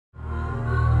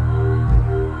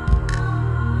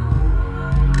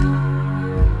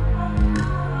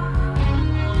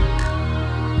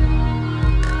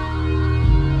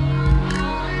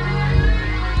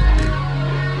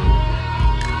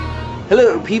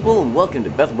Hello people and welcome to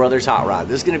Bethel Brothers Hot Rod.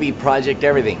 This is going to be Project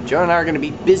Everything. Joe and I are going to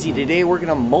be busy today working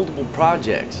on multiple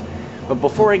projects. But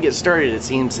before I get started, it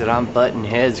seems that I'm butting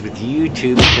heads with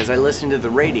YouTube because I listen to the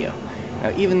radio.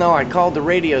 Now, even though I called the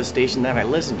radio station that I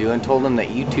listen to and told them that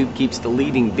YouTube keeps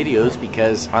deleting videos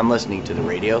because I'm listening to the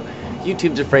radio,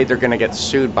 YouTube's afraid they're going to get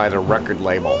sued by the record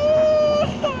label.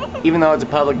 Even though it's a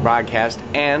public broadcast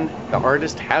and the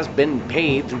artist has been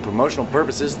paid through promotional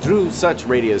purposes through such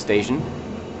radio station,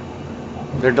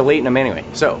 they're deleting them anyway.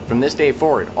 So, from this day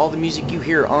forward, all the music you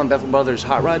hear on Bethel Brothers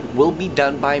Hot Rod will be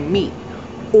done by me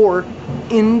or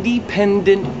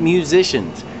independent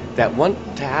musicians that want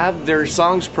to have their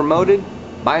songs promoted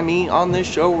by me on this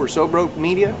show or So Broke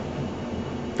Media.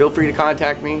 Feel free to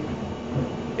contact me.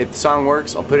 If the song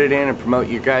works, I'll put it in and promote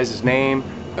your guys' name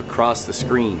across the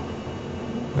screen.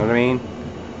 Know what I mean?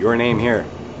 Your name here.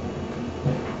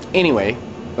 Anyway,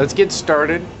 let's get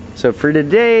started. So for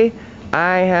today,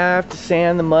 I have to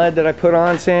sand the mud that I put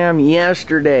on Sam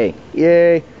yesterday.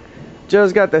 Yay.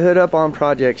 Joe's got the hood up on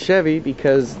Project Chevy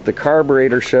because the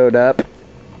carburetor showed up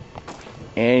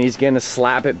and he's going to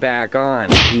slap it back on.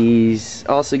 He's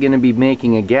also going to be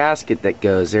making a gasket that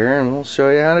goes there and we'll show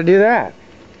you how to do that.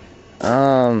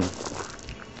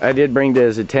 I did bring to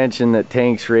his attention that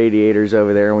Tank's radiator's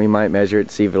over there and we might measure it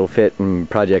to see if it'll fit in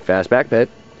Project Fastback Pit.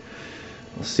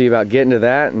 We'll see about getting to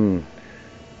that and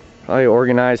probably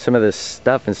organize some of this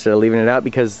stuff instead of leaving it out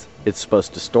because it's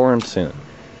supposed to storm soon.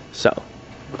 So,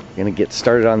 we're gonna get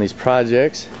started on these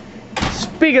projects.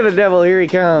 Speak of the devil, here he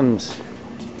comes.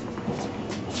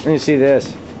 Let me see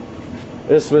this.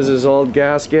 This was his old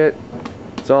gasket.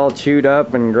 It's all chewed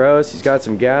up and gross. He's got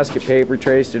some gasket paper,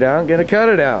 traced it out, gonna cut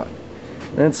it out.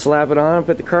 Then slap it on and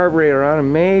put the carburetor on,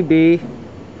 and maybe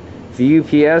if the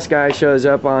UPS guy shows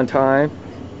up on time,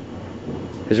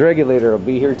 his regulator will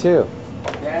be here too.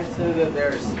 Dad said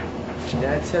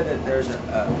that there's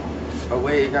a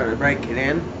way you gotta break it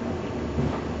in.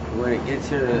 When it gets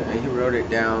here, he wrote it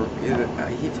down.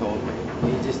 He told me.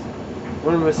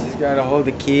 One of us has got to hold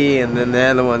the key, and then the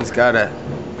other one's got to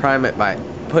prime it by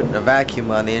putting a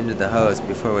vacuum on the end of the hose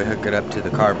before we hook it up to the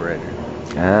carburetor.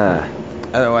 Ah.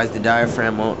 Otherwise, the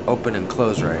diaphragm won't open and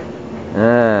close right.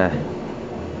 Ah.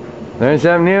 Learn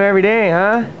something new every day,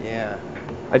 huh? Yeah.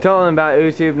 I told him about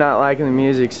YouTube not liking the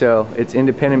music, so it's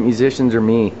independent musicians or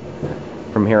me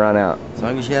from here on out. As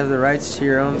long as you have the rights to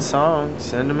your own song,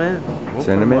 send them in. We'll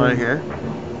send put them in on here.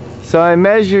 So I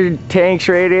measured Tank's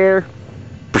radiator.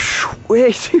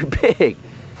 Way too big.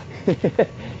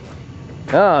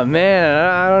 Oh man,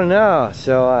 I don't know.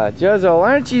 So Jozo,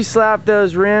 why don't you slap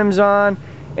those rims on?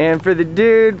 And for the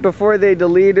dude, before they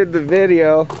deleted the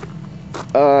video,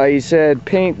 he said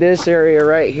paint this area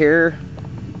right here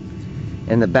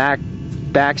and the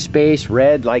back space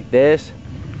red like this.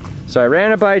 So I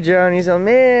ran it by Joe and he said,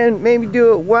 man, maybe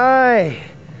do it white.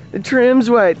 The trim's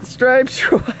white, the stripes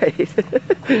are white.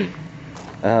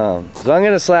 So I'm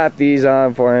gonna slap these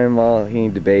on for him while he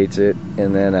debates it,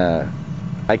 and then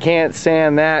I can't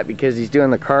sand that because he's doing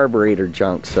the carburetor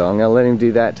junk, so I'm gonna let him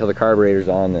do that till the carburetor's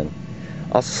on, then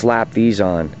I'll slap these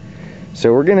on.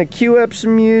 So we're gonna cue up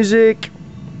some music.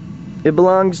 It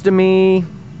belongs to me,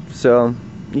 so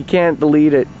you can't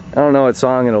delete it. I don't know what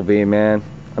song it'll be, man.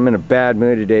 I'm in a bad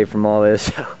mood today from all this,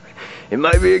 so it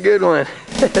might be a good one.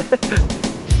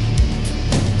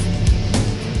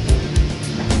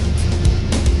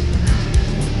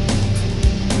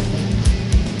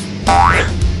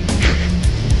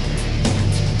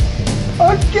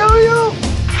 I'll kill you!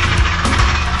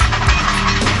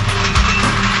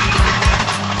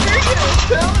 You're gonna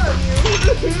tell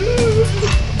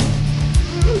him!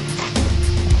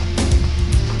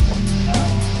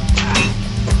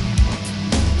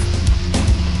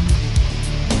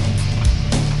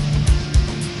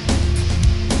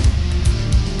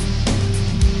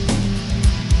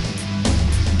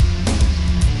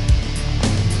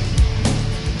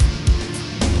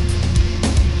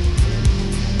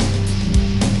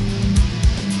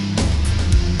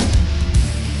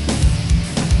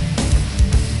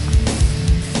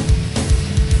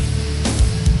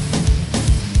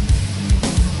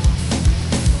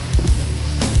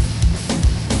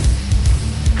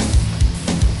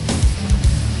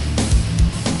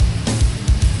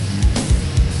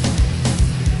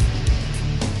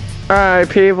 Alright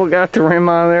people, got the rim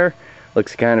on there.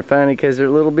 Looks kind of funny because they're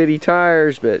little bitty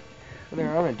tires, but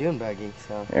they're on a dune buggy,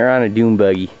 so. They're on a dune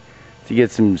buggy. To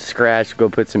get some scratch, go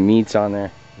put some meats on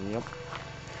there. Yep.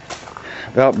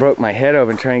 About broke my head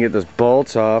open trying to get those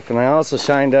bolts off, and I also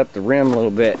shined up the rim a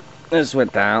little bit. This is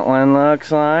what that one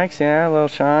looks like. See that, a little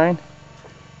shine?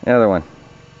 The other one,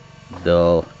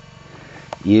 dull.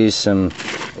 Use some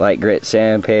light grit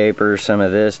sandpaper, some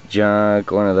of this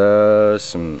junk, one of those,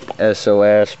 some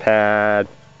SOS pad,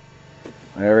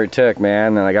 whatever it took,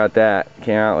 man. Then I got that,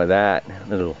 came out with that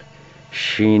little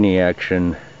sheeny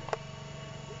action.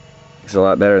 It's a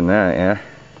lot better than that, yeah.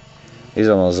 These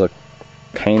almost look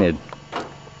painted,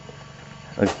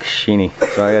 look sheeny.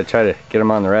 So I gotta try to get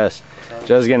them on the rest.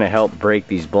 Joe's gonna help break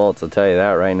these bolts, I'll tell you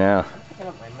that right now.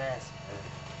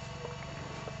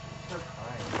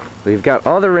 We've got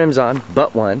all the rims on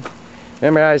but one.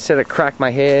 Remember I said I cracked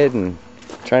my head and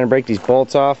trying to break these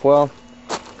bolts off? Well,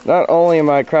 not only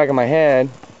am I cracking my head,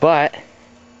 but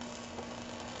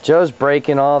Joe's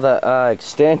breaking all the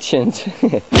extensions.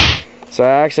 So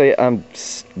I'm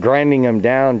grinding them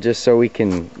down just so we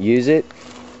can use it,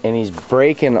 and he's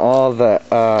breaking all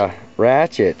the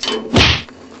ratchets.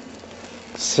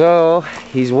 So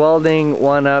he's welding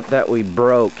one up that we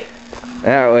broke.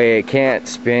 That way it can't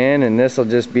spin, and this will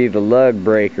just be the lug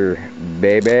breaker,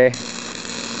 baby.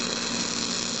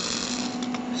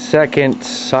 Second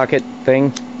socket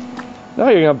thing. No,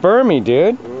 you're gonna burn me,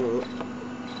 dude.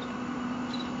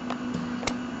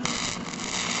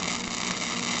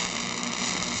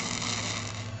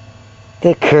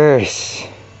 The curse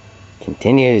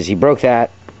continues. He broke that.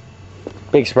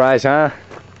 Big surprise, huh?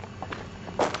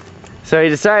 So he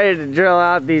decided to drill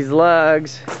out these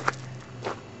lugs.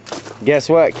 Guess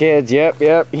what, kids?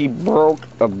 Yep, he broke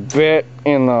a bit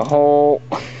in the hole.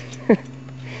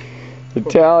 The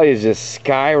tally is just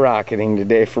skyrocketing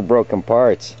today for broken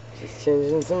parts. Just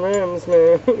changing some rims,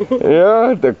 man.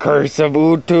 Yeah, the curse of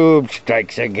YouTube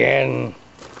strikes again.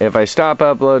 If I stop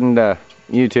uploading to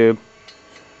YouTube,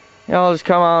 y'all just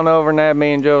come on over and add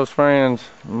me and Joe's friends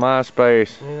on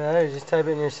MySpace. Yeah, just type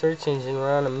it in your search engine.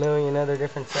 We're on a million other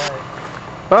different sites.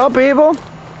 Well, people,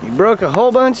 he broke a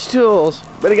whole bunch of tools,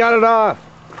 but he got it off.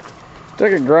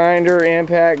 Took a grinder,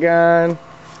 impact gun,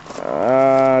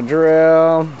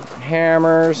 drill,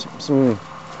 hammers, some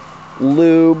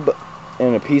lube,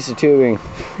 and a piece of tubing.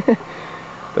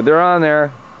 But they're on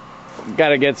there. Got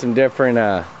to get some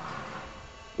different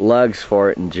lugs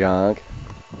for it and junk.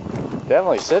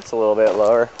 Definitely sits a little bit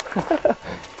lower.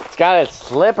 It's got its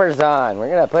slippers on. We're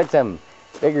gonna put some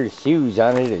bigger shoes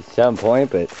on it at some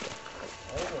point, but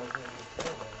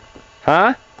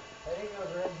huh? I think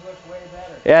those rims look way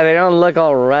better. Yeah, they don't look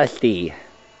all rusty.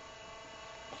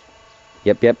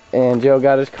 Yep. And Joe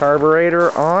got his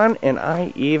carburetor on, and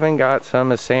I even got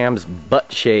some of Sam's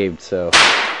butt shaved, so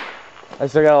I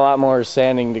still got a lot more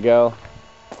sanding to go.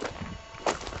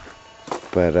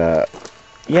 But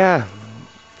yeah,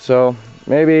 so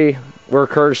maybe we're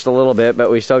cursed a little bit, but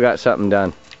we still got something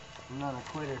done. I'm not a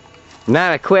quitter.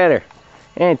 Not a quitter.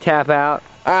 And tap out.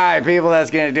 Alright, people, that's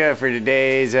gonna do it for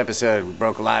today's episode. We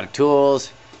broke a lot of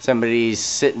tools. Somebody's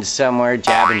sitting somewhere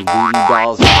jabbing booty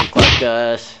dolls that look like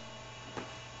us.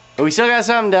 But we still got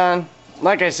something done.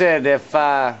 Like I said, if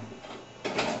I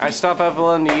stop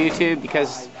uploading to YouTube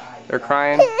because they're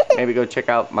crying, maybe go check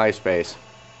out MySpace.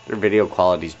 Their video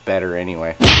quality's better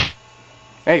anyway.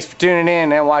 Thanks for tuning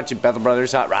in and watching Bethel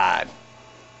Brothers Hot Rod.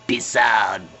 Peace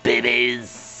out,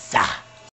 babies.